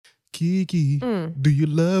Keke, do you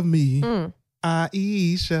love me?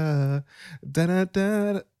 Ayesha,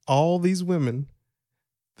 da-da-da. All these women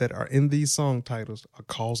that are in these song titles are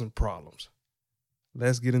causing problems.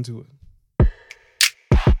 Let's get into it.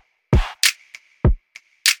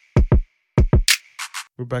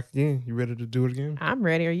 We're back again. You ready to do it again? I'm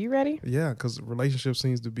ready. Are you ready? Yeah, because relationship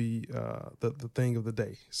seems to be the thing of the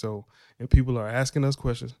day. So, and people are asking us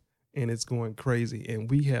questions, and it's going crazy. And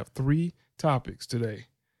we have 3 topics today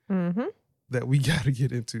that we got to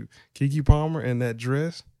get into. Keke Palmer and that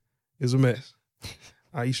dress is a mess.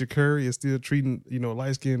 Ayesha Curry is still treating,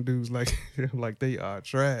 light-skinned dudes like like they are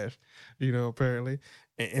trash, apparently.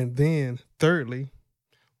 And then, thirdly,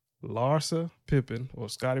 Larsa Pippen, or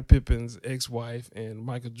Scottie Pippen's ex-wife and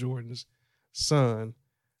Michael Jordan's son,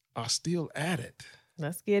 are still at it.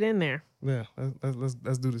 Let's get in there. Yeah,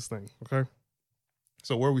 let's do this thing, okay?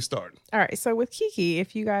 So where we starting? All right, so with Keke,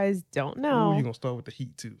 if you guys don't know... Ooh, you're going to start with the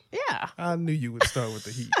heat, too. Yeah. I knew you would start with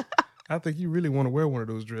the heat. I think you really want to wear one of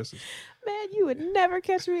those dresses. Man, you would never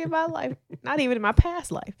catch me in my life. Not even in my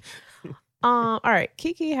past life. All right,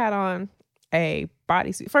 Keke had on a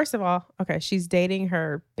bodysuit. First of all, okay, she's dating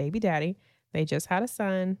her baby daddy. They just had a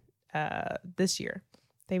son this year.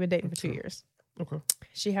 They've been dating for 2 years. Okay.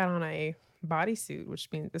 She had on a bodysuit, which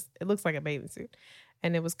means it looks like a bathing suit,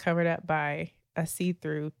 and it was covered up by a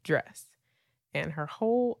see-through dress, and her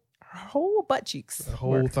whole butt cheeks, the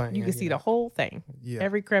whole thing. You can see the whole thing. Yeah.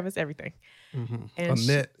 Every crevice, everything. Mm-hmm. And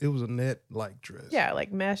it was a net-like dress. Yeah,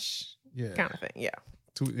 like mesh kind of thing. Yeah.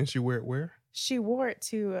 And she wear it where? She wore it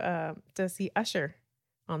to see Usher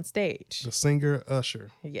on stage. The singer Usher.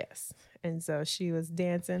 Yes. And so she was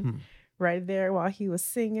dancing right there while he was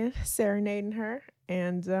singing, serenading her.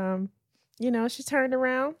 And, she turned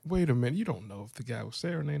around. Wait a minute. You don't know if the guy was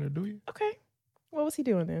serenading her, do you? Okay. What was he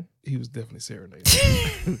doing then? He was definitely serenading.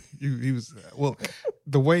 he was,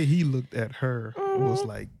 the way he looked at her was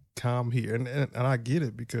like, come here. And I get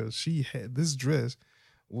it, because she had, this dress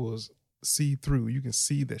was see-through. You can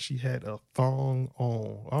see that she had a thong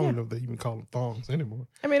on. I don't know if they even call them thongs anymore.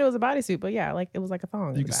 I mean, it was a bodysuit, but yeah, like it was like a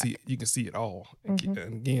thong. You can see it all. And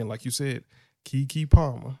again, like you said, Keke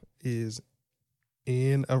Palmer is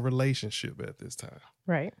in a relationship at this time.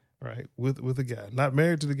 Right. With a guy. Not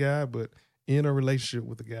married to the guy, but in a relationship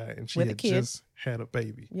with a guy. And she had just had a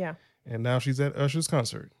baby. Yeah. And now she's at Usher's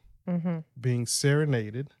concert, being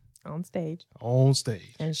serenaded on stage.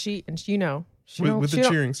 And she with the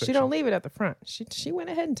cheering section. She don't leave it at the front. She went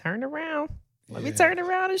ahead and turned around. Let me turn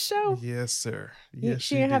around and show. Yes, sir. Yes,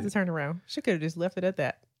 she didn't have to turn around. She could have just left it at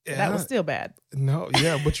that. Yeah, that was still bad. No,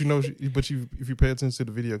 yeah, but if you pay attention to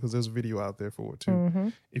the video, because there's a video out there for it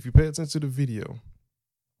too. If you pay attention to the video,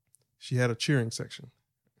 she had a cheering section.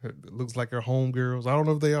 It looks like her homegirls. I don't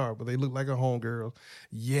know if they are, but they look like her homegirls.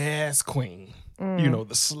 Yes, queen. The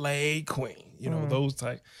slay queen. Those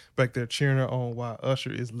type back there cheering her on while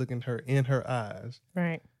Usher is looking her in her eyes.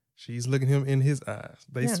 Right. She's looking him in his eyes.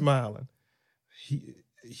 They smiling.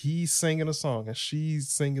 He's singing a song and she's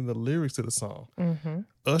singing the lyrics to the song.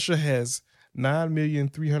 Usher has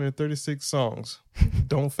 9,336 songs.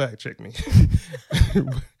 Don't fact check me.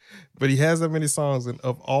 But he has that many songs, and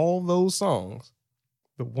of all those songs,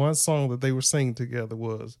 the one song that they were singing together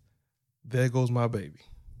was "There Goes My Baby."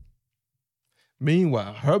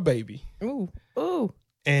 Meanwhile, her baby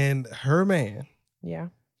and her man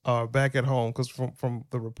are back at home, because from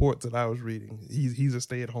the reports that I was reading, he's a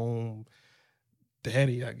stay-at-home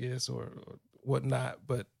daddy, I guess, or whatnot.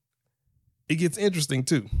 But it gets interesting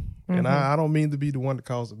too. And I don't mean to be the one to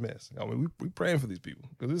cause a mess. I mean, we praying for these people,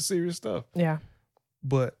 because it's serious stuff. Yeah.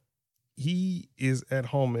 But he is at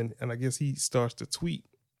home, and I guess he starts to tweet.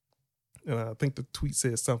 And I think the tweet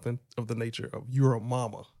says something of the nature of, "You're a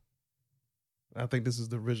mama." I think this is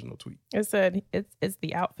the original tweet. It said, it's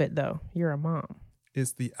the outfit, though. You're a mom.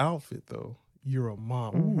 It's the outfit, though. You're a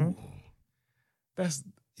mom. Ooh. That's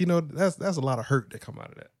a lot of hurt that come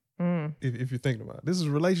out of that. If you're thinking about it. This is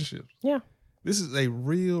relationships. Yeah. This is a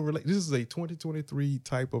real this is a 2023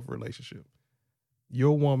 type of relationship.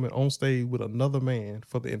 Your woman on stage with another man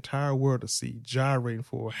for the entire world to see, gyrating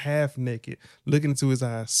for half naked, looking into his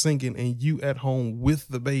eyes, singing, and you at home with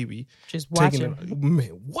the baby. Just watching.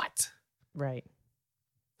 Man, what? Right.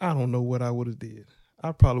 I don't know what I would have did.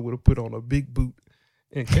 I probably would have put on a big boot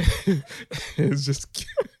and just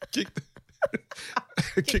kicked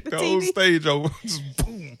the whole stage over. Just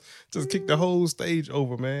boom. Just kick the whole stage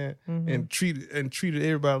over, man. And treated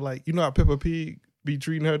everybody like, how Peppa Pig be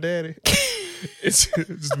treating her daddy. It's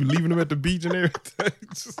just be leaving him at the beach and everything.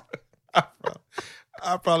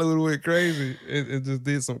 I probably would have went crazy and just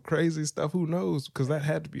did some crazy stuff. Who knows? Because that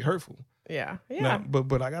had to be hurtful. Yeah. Now,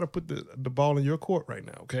 but I got to put the ball in your court right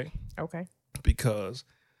now, okay? Okay. Because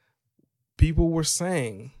people were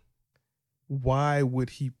saying, why would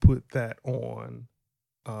he put that on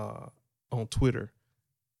Twitter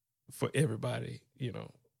for everybody? You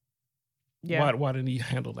know, why didn't he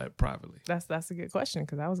handle that privately? That's a good question,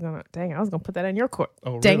 because I was gonna put that in your court.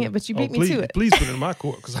 Oh, dang really? it! But you beat me to it. Please put it in my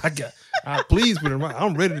court, because please put it in my.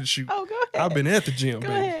 I'm ready to shoot. Oh, go ahead. I've been at the gym.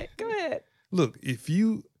 Go ahead. Look,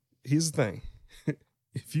 here's the thing.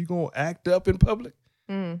 If you gonna act up in public,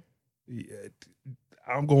 I'm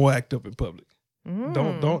gonna act up in public.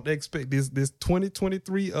 Don't expect this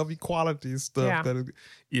 2023 of equality stuff. Yeah.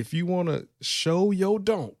 If you want to show your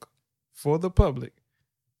donk for the public,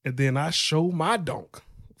 and then I show my donk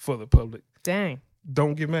for the public, dang,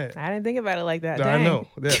 don't get mad. I didn't think about it like that. I Dang. know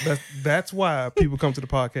that's why people come to the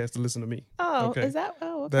podcast to listen to me. Oh, okay. Is that?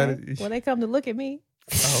 Oh, okay. Well, they come to look at me.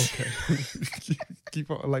 Oh, okay. Keep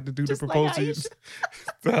on like the dude that proposed to you.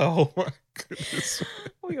 Oh my goodness.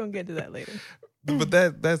 We're gonna get to that later. But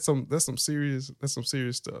that's some serious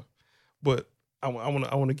stuff. But I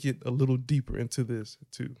want to get a little deeper into this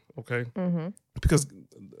too, okay? Mm-hmm. Because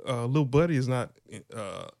Lil Buddy is not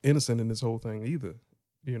innocent in this whole thing either,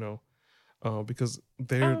 you know, because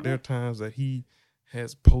there are times that he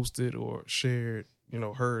has posted or shared, you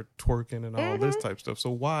know, her twerking and all this type of stuff. So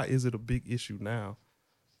why is it a big issue now?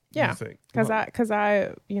 Yeah, because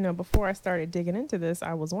I, you know, before I started digging into this,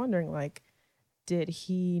 I was wondering, like, did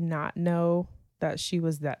he not know that she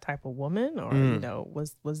was that type of woman, or you know,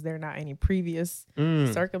 was there not any previous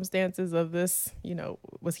circumstances of this? You know,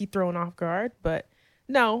 was he thrown off guard? But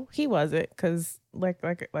no, he wasn't, because like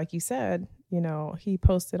you said, you know, he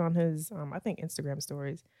posted on his I think Instagram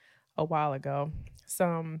stories a while ago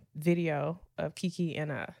some video of Keke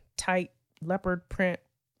in a tight leopard print,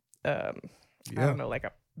 I don't know, like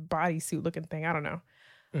a bodysuit looking thing. I don't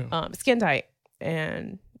know, skin tight,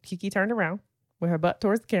 and Keke turned around with her butt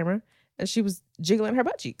towards the camera, and she was jiggling her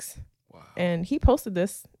butt cheeks. Wow. And he posted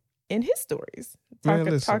this in his stories,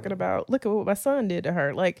 talking about, look at what my son did to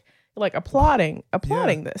her, like applauding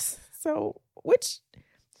this. So, which,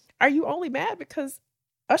 are you only mad because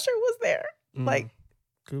Usher was there? Like,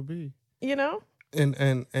 could be, you know.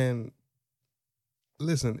 And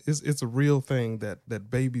listen, it's a real thing that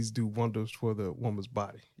babies do wonders for the woman's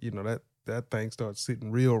body. You know, that thing starts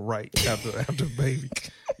sitting real right after baby.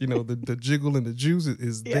 You know, the jiggle and the juice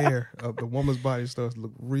is there. The woman's body starts to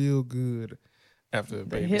look real good after a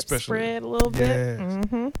baby. The hips especially spread a little bit.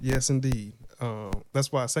 Yes, yes indeed.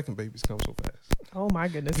 That's why second babies come so fast. Oh my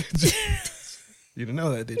goodness. You didn't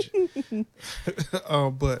know that, did you?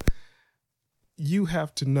 But you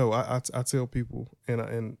have to know. I tell people,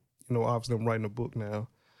 and you know, obviously I'm writing a book now,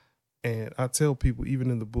 and I tell people, even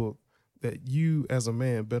in the book, that you as a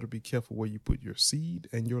man better be careful where you put your seed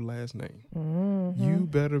and your last name. Mm-hmm. You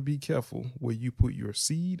better be careful where you put your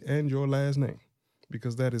seed and your last name,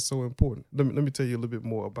 because that is so important. Let me tell you a little bit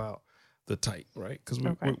more about the type, right? Because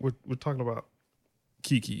we're talking about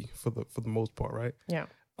Keke for the most part, right? Yeah.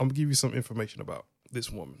 I'm gonna give you some information about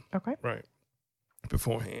this woman. Okay. Right.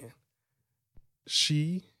 Beforehand,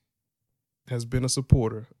 she has been a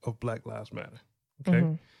supporter of Black Lives Matter. Okay.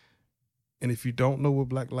 Mm-hmm. And if you don't know what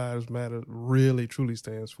Black Lives Matter really truly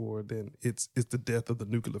stands for, then it's the death of the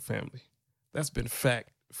nuclear family. That's been fact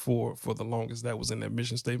for the longest. That was in their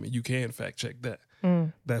mission statement. You can fact check that.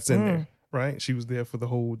 That's in there, right? She was there for the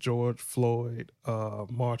whole George Floyd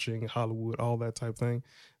marching, Hollywood, all that type thing.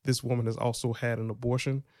 This woman has also had an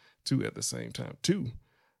abortion too at the same time too.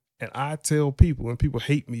 And I tell people, and people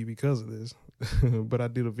hate me because of this, but I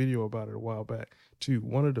did a video about it a while back too.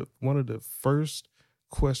 One of the first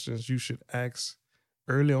questions you should ask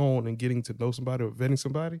early on in getting to know somebody or vetting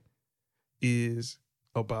somebody is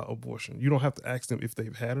about abortion. You don't have to ask them if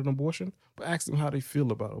they've had an abortion, but ask them how they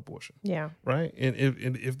feel about abortion. Yeah. Right? And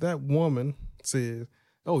if that woman says,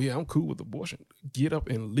 oh yeah, I'm cool with abortion, get up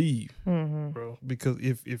and leave, bro. Because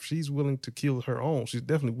if she's willing to kill her own, she's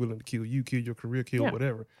definitely willing to kill you, kill your career, kill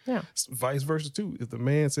whatever. Yeah. Vice versa too. If the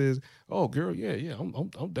man says, oh girl, yeah,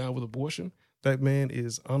 I'm down with abortion, that man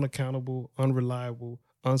is unaccountable, unreliable,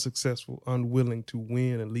 unsuccessful, unwilling to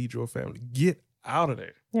win and lead your family. Get out of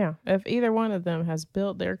there. Yeah. If either one of them has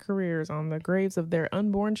built their careers on the graves of their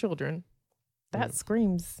unborn children, that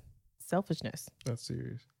screams selfishness. That's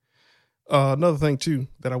serious. Another thing too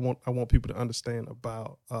that I want people to understand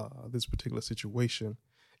about this particular situation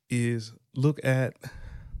is look at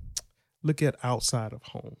outside of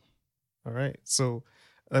home. All right. So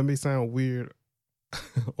that may sound weird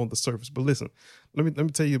on the surface, but listen, let me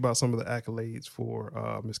tell you about some of the accolades for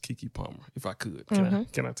Miss Keke Palmer, if I could.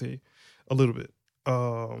 Can I tell you a little bit?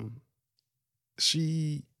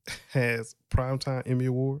 She has Primetime Emmy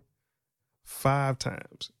Award, 5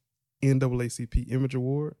 times NAACP Image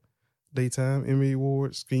Award, Daytime Emmy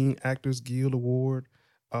Award, Screen Actors Guild Award.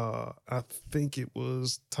 I think it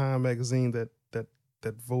was Time Magazine that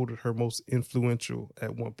voted her most influential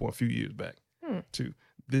at one point a few years back. Too.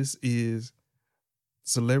 This is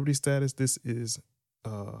celebrity status. This is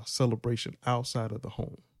celebration outside of the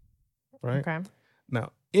home, right? Okay.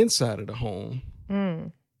 Now, inside of the home,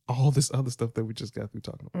 all this other stuff that we just got through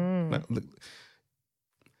talking about. Now, look,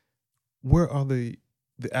 where are the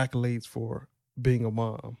accolades for being a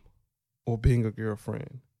mom or being a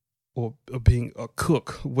girlfriend or being a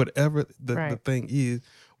cook, whatever the thing is?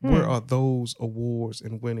 Where are those awards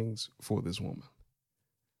and winnings for this woman?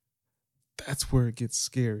 That's where it gets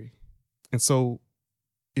scary. And so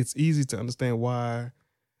it's easy to understand why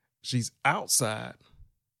she's outside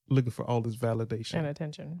looking for all this validation and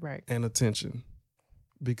attention, right? And attention,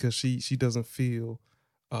 because she doesn't feel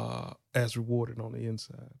as rewarded on the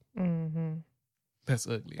inside. Mm-hmm. That's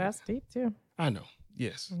ugly. That's deep too. I know.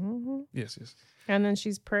 Yes. Mm-hmm. Yes. And then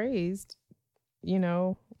she's praised,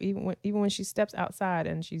 even when she steps outside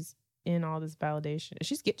and she's in all this validation.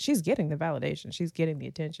 She's getting the validation. She's getting the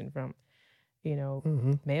attention from,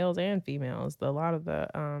 males and females. A lot of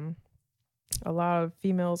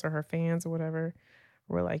females or her fans or whatever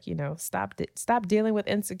were like, stop dealing with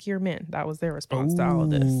insecure men. That was their response to all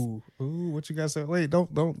of this. Ooh, what you guys say? Wait,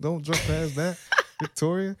 don't jump past that,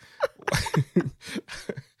 Victoria.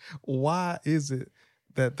 Why is it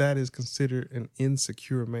that is considered an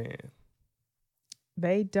insecure man?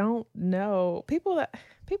 They don't know. People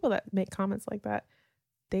that make comments like that,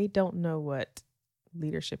 they don't know what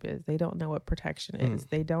leadership is. They don't know what protection is.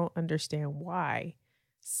 They don't understand why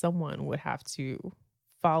someone would have to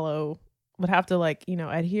adhere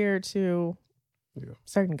to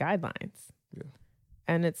certain guidelines. Yeah.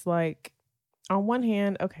 And it's like, on one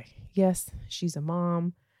hand, okay, yes, she's a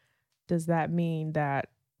mom. Does that mean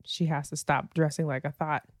that she has to stop dressing like a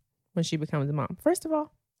thought when she becomes a mom? First of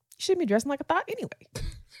all, you shouldn't be dressing like a thought anyway.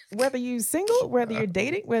 Whether you're single, whether you're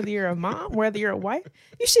dating, whether you're a mom, whether you're a wife,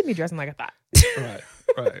 you shouldn't be dressing like a thought.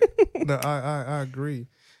 Right. No, I agree.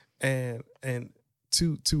 And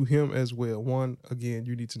to him as well. One, again,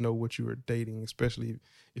 you need to know what you are dating, especially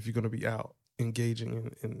if you're going to be out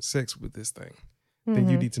engaging in sex with this thing. Then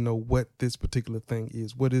you need to know what this particular thing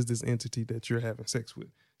is. What is this entity that you're having sex with?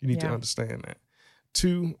 You need to understand that.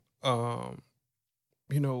 2,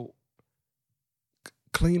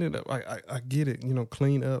 clean it up. I get it.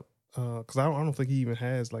 Clean up. Because I don't think he even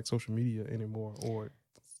has like social media anymore, or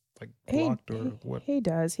like blocked or what. He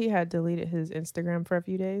does. He had deleted his Instagram for a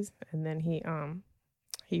few days, and then he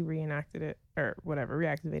reenacted it or whatever,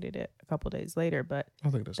 reactivated it a couple days later. But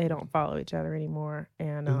I think they don't follow each other anymore,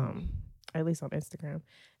 and at least on Instagram.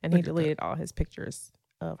 And he deleted all his pictures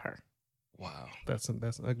of her. Wow, that's an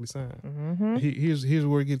ugly sign. Mm-hmm. Here's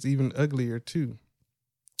where it gets even uglier too,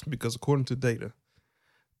 because according to data,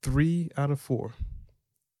 3 out of 4.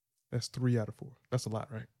 That's 3 out of 4. That's a lot,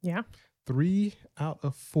 right? Yeah. 3 out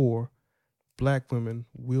of 4 Black women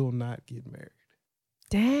will not get married.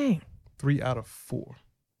 Dang. 3 out of 4.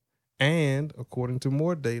 And according to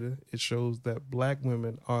more data, it shows that Black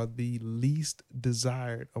women are the least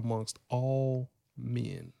desired amongst all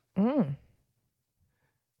men.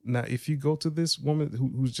 Now, if you go to this woman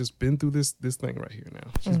who's just been through this thing right here now,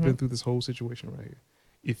 she's been through this whole situation right here.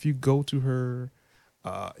 If you go to her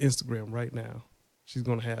Instagram right now, she's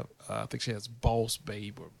going to have, I think she has Boss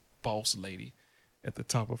Babe or Boss Lady at the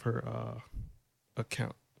top of her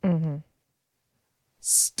account.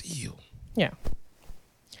 Still. Yeah.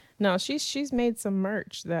 No, she's made some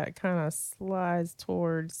merch that kind of slides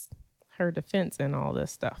towards her defense and all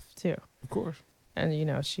this stuff too. Of course. And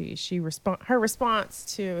her response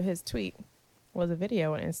to his tweet was a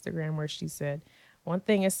video on Instagram where she said, "One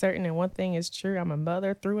thing is certain and one thing is true. I'm a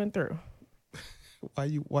mother through and through."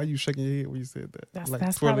 Why you shaking your head when you said that?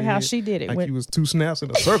 That's probably how she did it. Like you was 2 snaps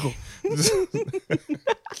in a circle.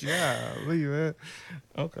 Golly, man.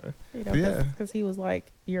 Okay. Because he was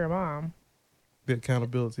like, "You're a mom." The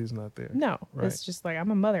accountability is not there. No, right? It's just like,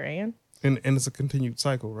 I'm a mother, and it's a continued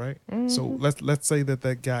cycle, right? Mm-hmm. So let's say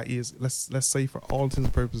that guy is let's say for all intents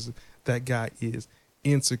and purposes that guy is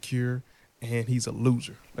insecure and he's a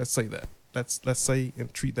loser. Let's say that. Let's say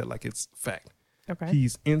and treat that like it's fact. Okay.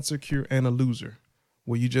 He's insecure and a loser.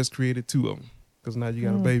 Well, you just created 2 of them because now you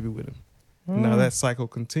got a baby with him. Now that cycle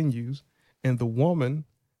continues, and the woman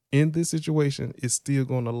in this situation is still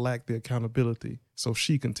going to lack the accountability, so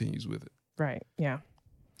she continues with it. Right. Yeah.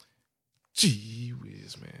 Gee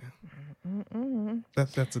whiz, man.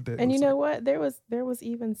 That's a dead. And you know what? There was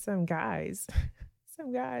even some guys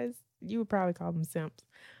you would probably call them simps.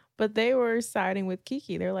 But they were siding with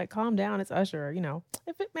Keke. They're like, calm down, it's Usher. You know,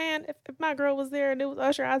 if my girl was there and it was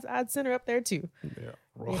Usher, I'd send her up there too. Yeah.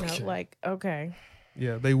 Okay. You know, like, okay.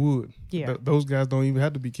 Yeah, they would. Yeah. Those guys don't even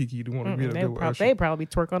have to be Keke to want to be there with Usher. They'd probably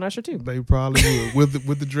twerk on Usher too. They probably would.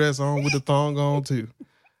 with the dress on, with the thong on too.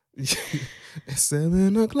 It's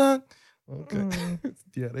 7 o'clock. Okay.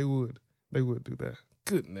 Yeah, they would. They would do that.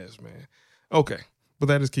 Goodness, man. Okay. But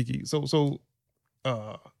that is Keke. So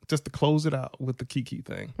just to close it out with the Keke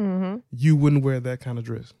thing, you wouldn't wear that kind of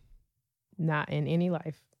dress? Not in any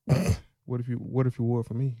life. What if you wore it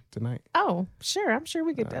for me tonight? Oh, sure. I'm sure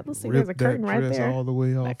we could. Let's see. There's a curtain right there. All the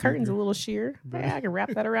way off. That curtain's a little sheer. Yeah, I can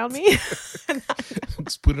wrap that around me.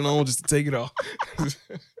 Just put it on just to take it off.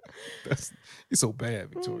 You're so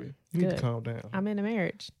bad, Victoria. You need to calm down. I'm in a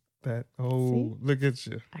marriage. Look at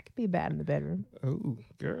you. I could be bad in the bedroom. Oh,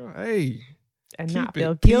 girl. Hey. And not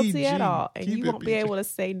feel guilty at all. And you won't be able to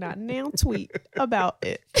say not now tweet about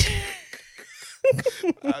it.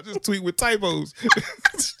 I just tweet with typos.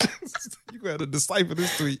 You got to decipher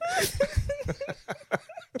this tweet.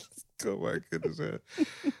 Oh my goodness, man.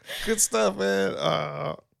 Good stuff, man.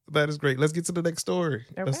 That is great. Let's get to the next story.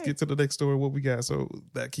 Okay. Let's get to the next story. What we got? So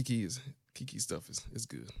that Keke stuff is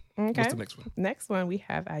good. Okay. What's the next one? Next one, we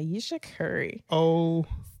have Ayesha Curry. Oh,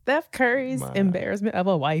 Steph Curry's embarrassment of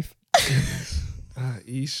a wife.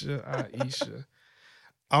 Ayesha.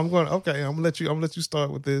 I'm gonna let you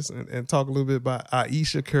start with this and talk a little bit about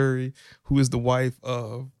Ayesha Curry, who is the wife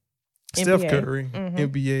of NBA. Steph Curry,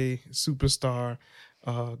 NBA superstar,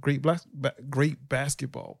 great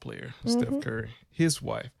basketball player, Steph Curry, his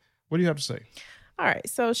wife. What do you have to say? All right,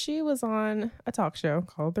 so she was on a talk show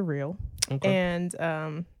called The Real, and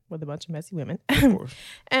with a bunch of messy women, of course.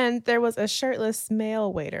 And there was a shirtless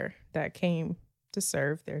male waiter that came to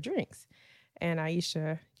serve their drinks, and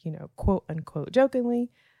Ayesha, quote unquote, jokingly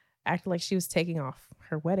acted like she was taking off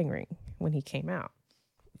her wedding ring when he came out.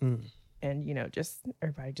 And, just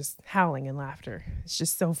everybody just howling in laughter. It's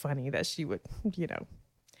just so funny that she would,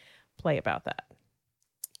 play about that.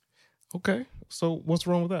 Okay. So what's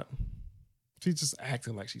wrong with that? She's just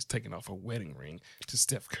acting like she's taking off her wedding ring to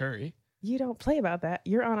Steph Curry. You don't play about that.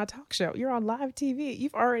 You're on a talk show. You're on live TV.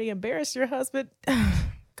 You've already embarrassed your husband.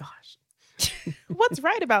 Gosh. What's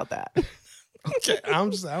right about that? Okay. I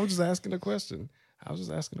was just asking a question.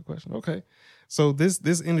 Okay. So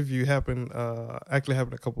this interview happened a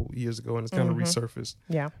couple of years ago, and it's kind of resurfaced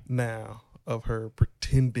now of her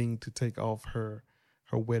pretending to take off her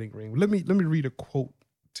wedding ring. Let me read a quote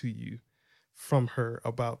to you from her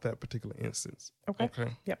about that particular instance.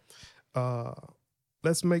 Okay. Yep.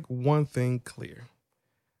 Let's make one thing clear.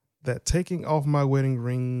 That taking off my wedding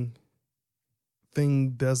ring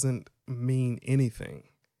thing doesn't mean anything.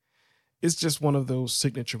 It's just one of those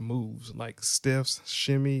signature moves like Steph's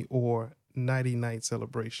shimmy or nighty-night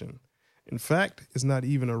celebration. In fact, it's not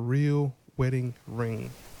even a real wedding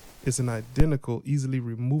ring. It's an identical, easily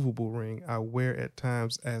removable ring I wear at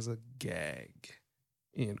times as a gag.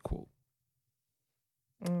 End quote.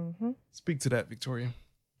 Speak to that, Victoria.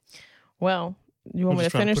 Well, you want me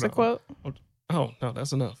to finish the quote? Oh, no,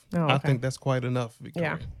 that's enough. Oh, okay. I think that's quite enough,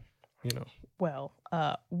 Victoria. Yeah. Well,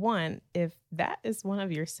 one, if that is one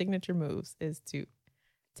of your signature moves, is to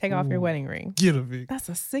take off your wedding ring. Get a Vic. That's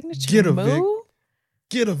a signature move. Vic.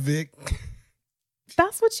 Get a Vic.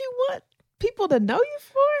 That's what you want people to know you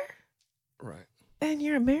for? Right. And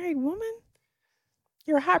you're a married woman?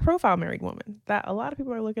 You're a high profile married woman that a lot of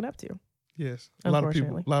people are looking up to. Yes. A lot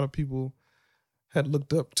of people had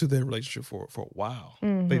looked up to their relationship for a while.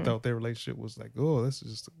 They thought their relationship was like, oh, this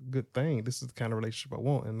is just a good thing. This is the kind of relationship I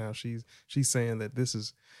want. And now she's saying that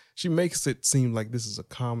she makes it seem like this is a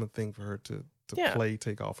common thing for her to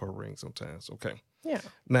take off her ring sometimes. Okay. Yeah.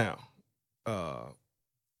 Now,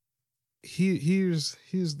 here's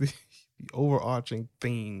the overarching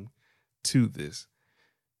theme to this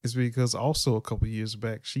is because also a couple years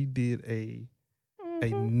back, she did a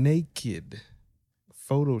naked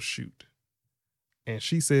photo shoot. And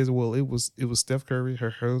she says, well, it was Steph Curry,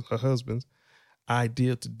 her husband's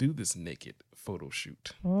idea to do this naked photo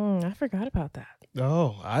shoot. I forgot about that.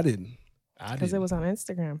 Oh, I didn't. Because it was on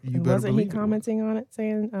Instagram. Wasn't he commenting on it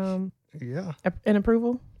saying in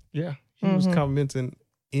approval? Yeah. He was commenting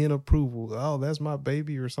in approval. Oh, that's my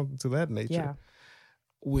baby or something to that nature. Yeah.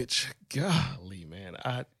 Which, golly, man,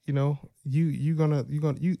 you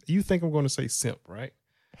think I'm gonna say simp, right?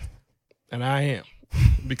 And I am.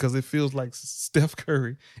 Because it feels like Steph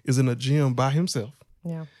Curry is in a gym by himself.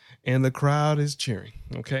 Yeah. And the crowd is cheering.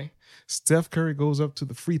 Okay. Steph Curry goes up to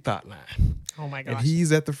the free throw line. Oh my gosh. And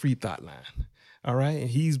he's at the free throw line. All right. And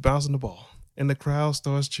he's bouncing the ball. And the crowd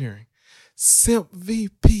starts cheering. Simp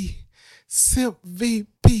VP. Simp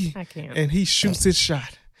VP. I can't. And he shoots his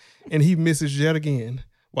shot. And he misses yet again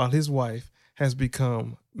while his wife has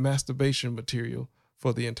become masturbation material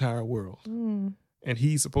for the entire world. And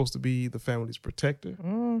he's supposed to be the family's protector,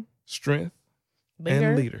 strength,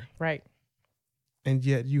 and leader. Right. And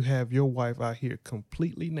yet you have your wife out here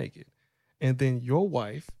completely naked. And then your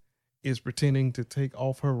wife is pretending to take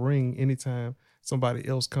off her ring anytime somebody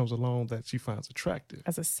else comes along that she finds attractive.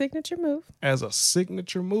 As a signature move.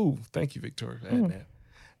 Thank you, Victoria, for adding that.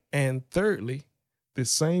 And thirdly, the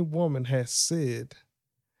same woman has said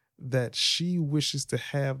that she wishes to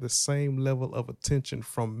have the same level of attention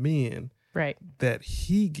from men that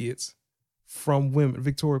he gets from women.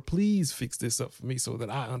 Victoria, please fix this up for me so that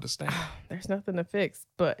I understand. There's nothing to fix.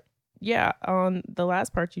 But yeah, on the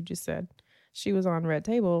last part you just said, she was on Red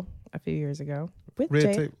Table a few years ago. With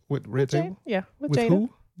Red Table? Yeah, with Jada. Who?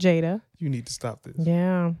 Jada. You need to stop this.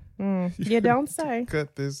 Yeah. You don't say.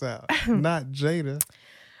 Cut this out. Not Jada.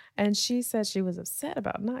 And she said she was upset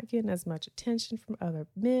about not getting as much attention from other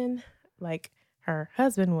men like her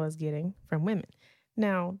husband was getting from women.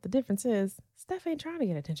 Now, the difference is Steph ain't trying to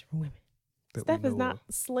get attention from women. Steph is not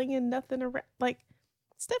slinging nothing around. Like,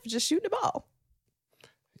 Steph is just shooting the ball.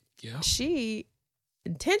 Yeah. She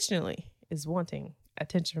intentionally is wanting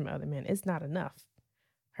attention from other men. It's not enough.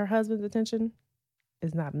 Her husband's attention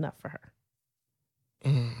is not enough for her.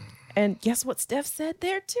 And guess what Steph said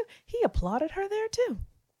there too? He applauded her there too.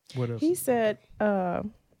 What else? He said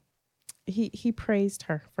he praised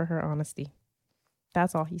her for her honesty.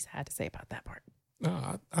 That's all he's had to say about that part.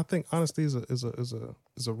 No, I think honesty is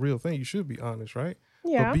a real thing. You should be honest, right?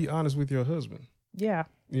 Yeah. But be honest with your husband. Yeah.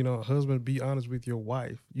 You know, a husband, be honest with your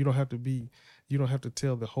wife. You don't have to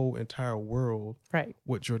tell the whole entire world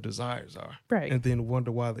what your desires are. Right. And then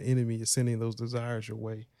wonder why the enemy is sending those desires your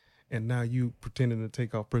way. And now you pretending,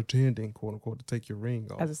 quote unquote, to take your ring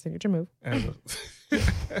off. As a signature move. You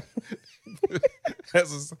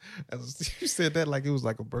said that like it was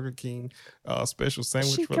like a Burger King special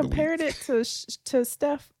sandwich. She compared it to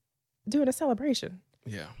Steph doing a celebration.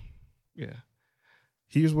 Yeah.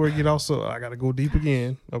 Here's where you get also, I got to go deep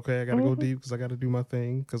again. Okay, I got to go deep because I got to do my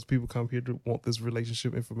thing because people come here to want this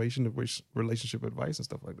relationship information, relationship advice and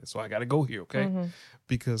stuff like that. So I got to go here, okay?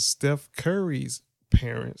 Because Steph Curry's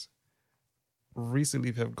parents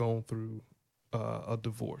recently have gone through a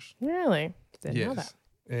divorce. Really? Didn't know that.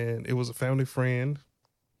 And it was a family friend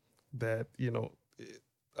that,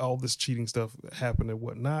 all this cheating stuff happened and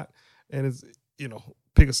whatnot. And it's,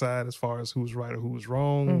 pick a side as far as who's right or who's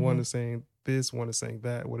wrong. One is saying this, one is saying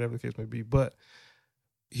that, whatever the case may be. But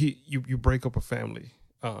you break up a family.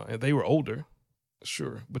 And they were older,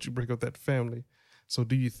 sure, but you break up that family. So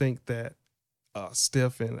do you think that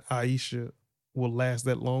Steph and Ayesha will last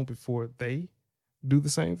that long before they do the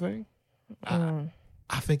same thing?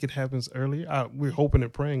 I think it happens earlier. We're hoping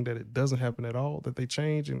and praying that it doesn't happen at all, that they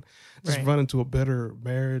change and just run into a better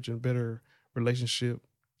marriage and better relationship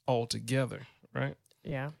altogether, right?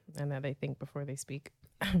 Yeah, and that they think before they speak.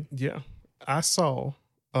 Yeah. I saw,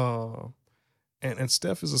 and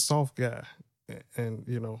Steph is a soft guy, and,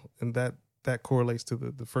 and that correlates to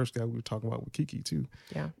the first guy we were talking about with Keke too.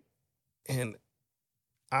 Yeah. And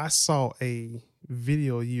I saw a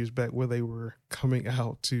video years back where they were coming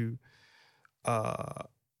out to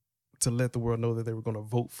let the world know that they were going to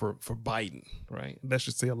vote for Biden, right? That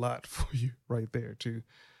should say a lot for you right there to,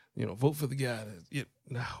 vote for the guy that,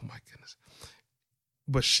 oh my goodness.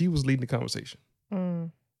 But she was leading the conversation.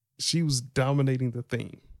 She was dominating the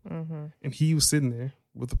theme. And he was sitting there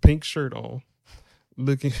with a pink shirt on,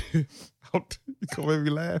 looking, you gonna make me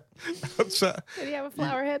laugh. Did he have a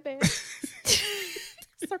flower headband?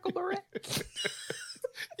 Circle beret.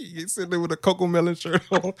 He's sitting there with a cocoa melon shirt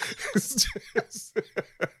on.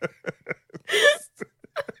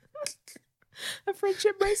 A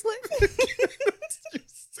friendship bracelet.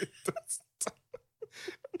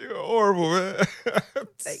 You're horrible, man.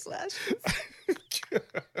 Fake lashes.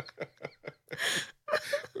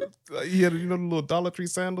 He had, the little Dollar Tree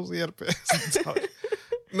sandals. He had a pair.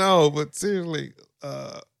 No, but seriously,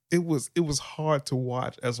 it was hard to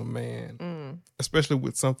watch as a man, especially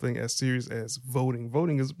with something as serious as voting.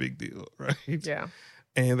 Voting is a big deal, right? Yeah.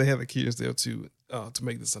 And they have the kids there to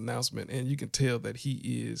make this announcement, and you can tell that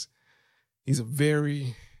he's a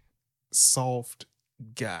very soft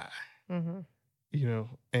guy,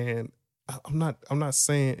 and I'm not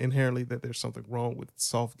saying inherently that there's something wrong with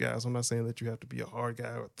soft guys. I'm not saying that you have to be a hard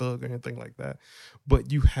guy or a thug or anything like that,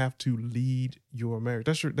 but you have to lead your marriage.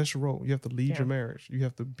 That's your role. You have to lead your marriage. You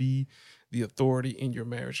have to be the authority in your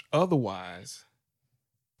marriage. Otherwise,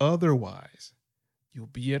 you'll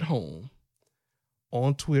be at home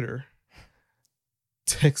on Twitter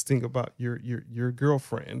texting about your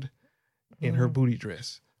girlfriend in her booty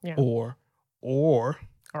dress, or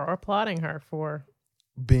applauding her for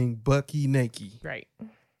being bucky naked, right,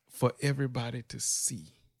 for everybody to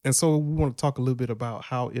see. And so we want to talk a little bit about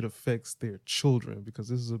how it affects their children, because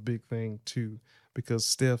this is a big thing too, because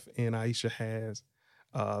Steph and Ayesha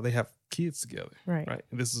they have kids together, right?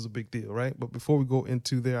 And this is a big deal, right? But before we go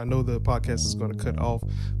into there, I know the podcast is going to cut off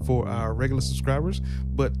for our regular subscribers,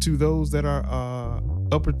 but to those that are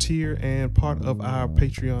upper tier and part of our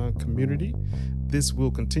Patreon community, this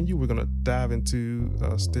will continue. We're going to dive into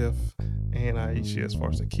Steph and Ayesha as far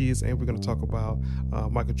as the kids, and we're going to talk about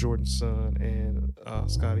Michael Jordan's son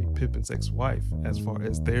and Scottie Pippen's ex-wife as far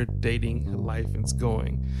as their dating life is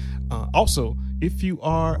going. Also, if you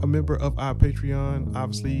are a member of our Patreon,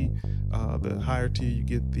 obviously the higher tier, you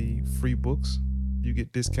get the free books, you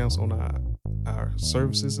get discounts on our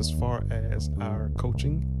services as far as our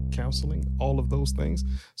coaching, counseling, all of those things.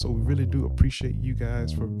 So we really do appreciate you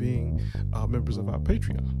guys for being members of our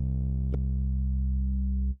Patreon.